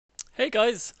Hey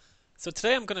guys! So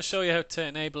today I'm going to show you how to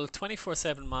enable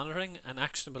 24/7 monitoring and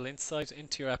actionable insight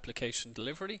into your application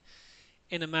delivery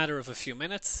in a matter of a few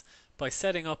minutes by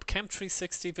setting up Kemp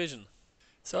 360 Vision.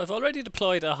 So I've already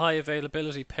deployed a high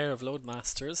availability pair of load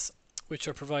masters which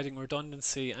are providing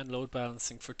redundancy and load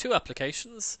balancing for two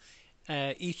applications,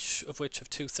 each of which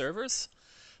have two servers.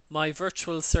 My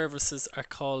virtual services are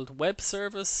called Web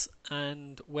Service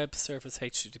and Web Service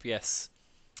HTTPS.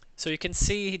 So you can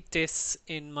see this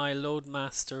in my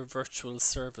Loadmaster virtual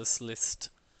service list.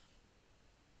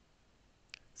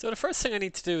 So the first thing I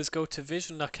need to do is go to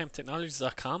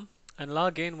vision.kemptechnologies.com and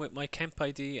log in with my Kemp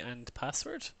ID and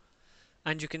password.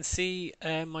 And you can see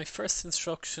my first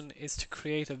instruction is to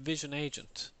create a Vision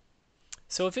agent.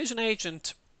 So a Vision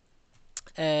agent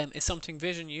is something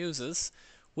Vision uses,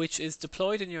 which is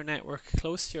deployed in your network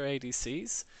close to your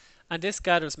ADCs. And this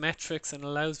gathers metrics and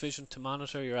allows Vision to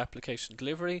monitor your application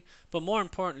delivery, but more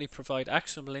importantly provide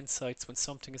actionable insights when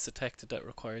something is detected that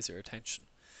requires your attention.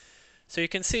 So you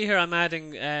can see here I'm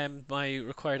adding my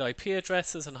required IP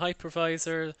addresses and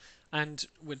hypervisor, and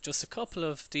with just a couple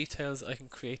of details I can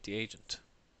create the agent.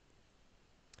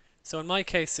 So in my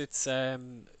case it's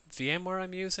VMware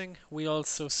I'm using. We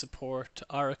also support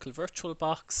Oracle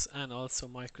VirtualBox and also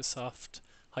Microsoft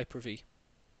Hyper-V.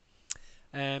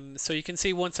 So you can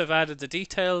see once I've added the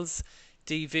details,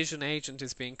 the Vision agent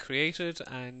is being created,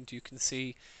 and you can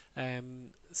see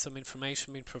some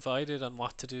information being provided on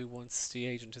what to do once the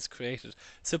agent is created.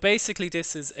 So basically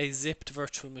this is a zipped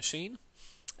virtual machine.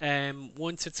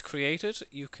 Once it's created,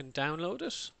 you can download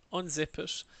it, unzip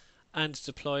it, and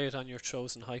deploy it on your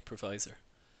chosen hypervisor.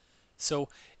 So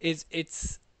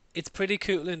it's pretty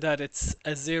cool in that it's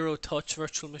a zero-touch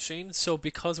virtual machine. So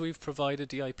because we've provided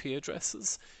the IP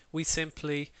addresses, we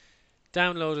simply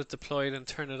download it, deploy it, and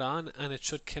turn it on, and it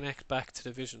should connect back to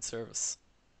the Vision service.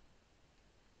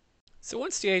 So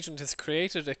once the agent is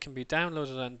created, it can be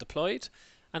downloaded and deployed,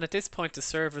 and at this point the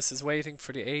service is waiting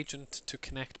for the agent to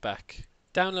connect back.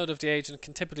 Download of the agent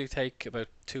can typically take about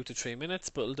 2 to 3 minutes,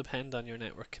 but it will depend on your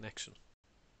network connection.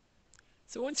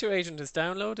 So once your agent is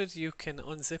downloaded, you can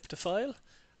unzip the file,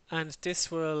 and this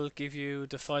will give you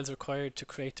the files required to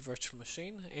create the virtual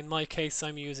machine. In my case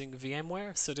I'm using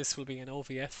VMware, so this will be an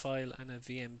OVF file and a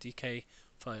VMDK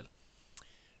file.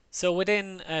 So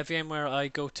within VMware I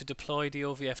go to deploy the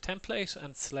OVF template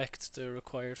and select the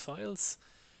required files.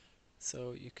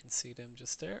 So you can see them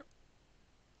just there.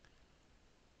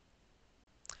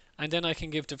 And then I can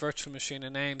give the virtual machine a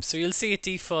name. So you'll see it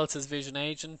defaults as Vision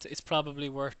Agent. It's probably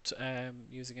worth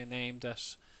using a name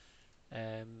that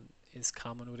is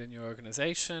common within your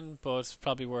organization, but it's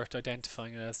probably worth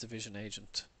identifying it as the Vision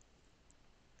agent.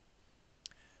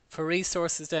 For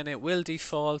resources then it will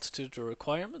default to the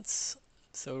requirements.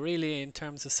 So really in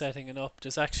terms of setting it up,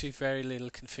 there's actually very little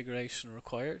configuration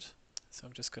required. So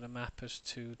I'm just going to map it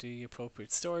to the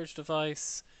appropriate storage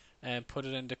device and put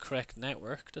it in the correct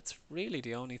network. That's really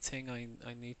the only thing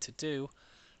I need to do,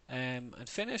 and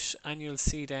finish, and you'll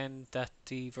see then that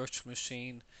the virtual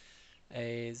machine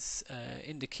is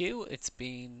in the queue. It's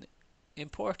been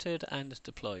imported and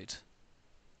deployed.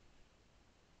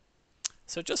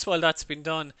 So just while that's been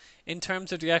done, in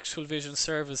terms of the actual Vision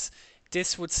service,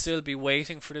 this would still be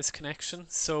waiting for this connection.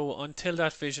 So until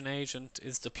that Vision agent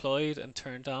is deployed and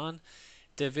turned on,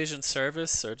 the Vision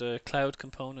service or the cloud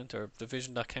component or the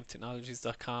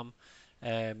vision.kemptechnologies.com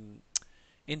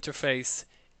interface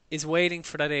is waiting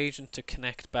for that agent to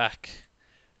connect back.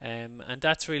 And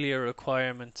that's really a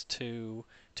requirement to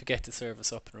get the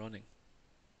service up and running.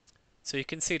 So you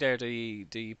can see there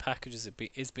the package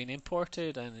is being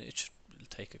imported, and it should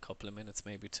take a couple of minutes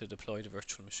maybe to deploy the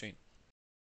virtual machine.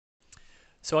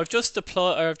 So I've just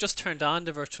turned on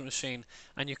the virtual machine,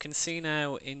 and you can see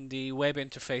now in the web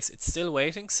interface it's still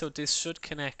waiting. So this should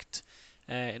connect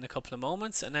in a couple of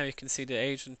moments, and now you can see the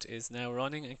agent is now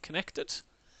running and connected.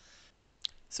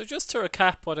 So just to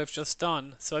recap what I've just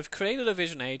done, so I've created a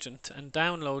Vision agent and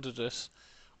downloaded it,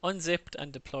 unzipped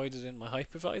and deployed it in my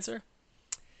hypervisor.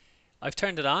 I've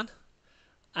turned it on,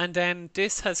 and then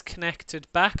this has connected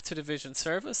back to the Vision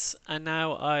service, and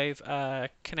now I've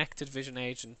connected Vision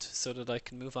agent so that I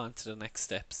can move on to the next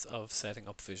steps of setting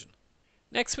up Vision.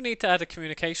 Next we need to add a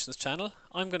communications channel.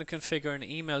 I'm going to configure an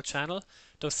email channel,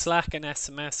 though Slack and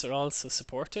SMS are also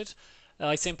supported.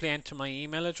 I simply enter my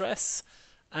email address,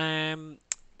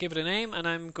 give it a name, and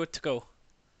I'm good to go.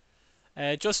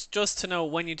 Just to know,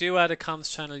 when you do add a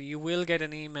comms channel, you will get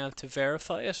an email to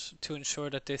verify it to ensure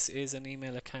that this is an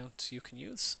email account you can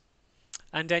use.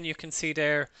 And then you can see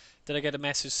there that I get a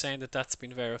message saying that that's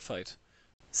been verified.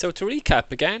 So to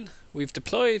recap again, we've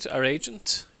deployed our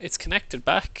agent, it's connected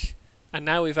back, And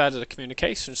now we've added a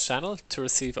communications channel to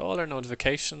receive all our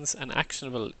notifications and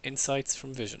actionable insights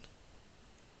from Vision.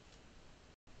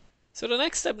 So the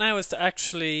next step now is to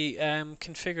actually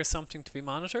configure something to be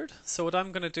monitored. So what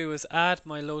I'm going to do is add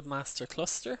my load master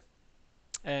cluster,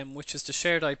 which is the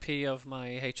shared IP of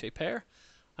my HA pair.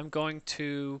 I'm going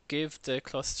to give the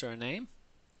cluster a name,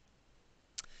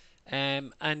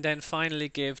 and then finally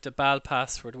give the BAL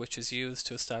password, which is used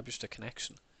to establish the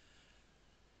connection.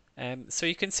 So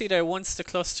you can see there, once the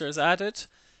cluster is added,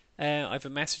 I have a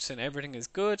message saying everything is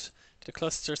good. The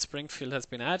cluster Springfield has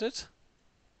been added.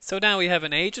 So now we have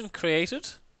an agent created.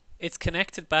 It's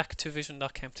connected back to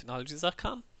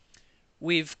vision.kemptechnologies.com.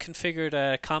 We've configured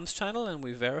a comms channel and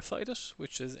we've verified it,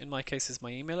 which is, in my case, is my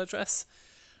email address.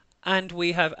 And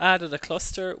we have added a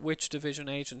cluster which the Vision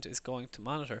agent is going to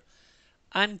monitor.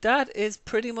 And that is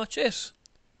pretty much it.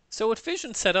 So with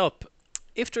Vision set up,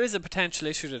 if there is a potential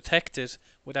issue detected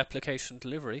with application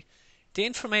delivery, the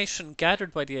information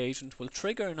gathered by the agent will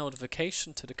trigger a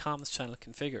notification to the comms channel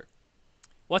configure.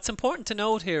 What's important to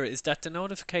note here is that the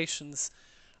notifications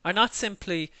are not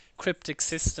simply cryptic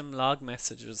system log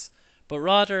messages, but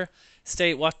rather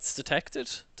state what's detected,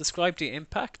 describe the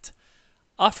impact,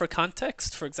 offer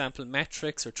context, for example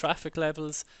metrics or traffic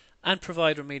levels, and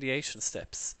provide remediation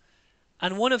steps.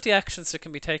 And one of the actions that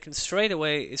can be taken straight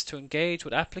away is to engage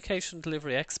with application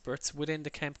delivery experts within the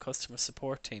Kemp customer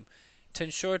support team to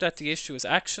ensure that the issue is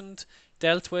actioned,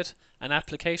 dealt with, and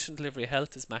application delivery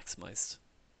health is maximized.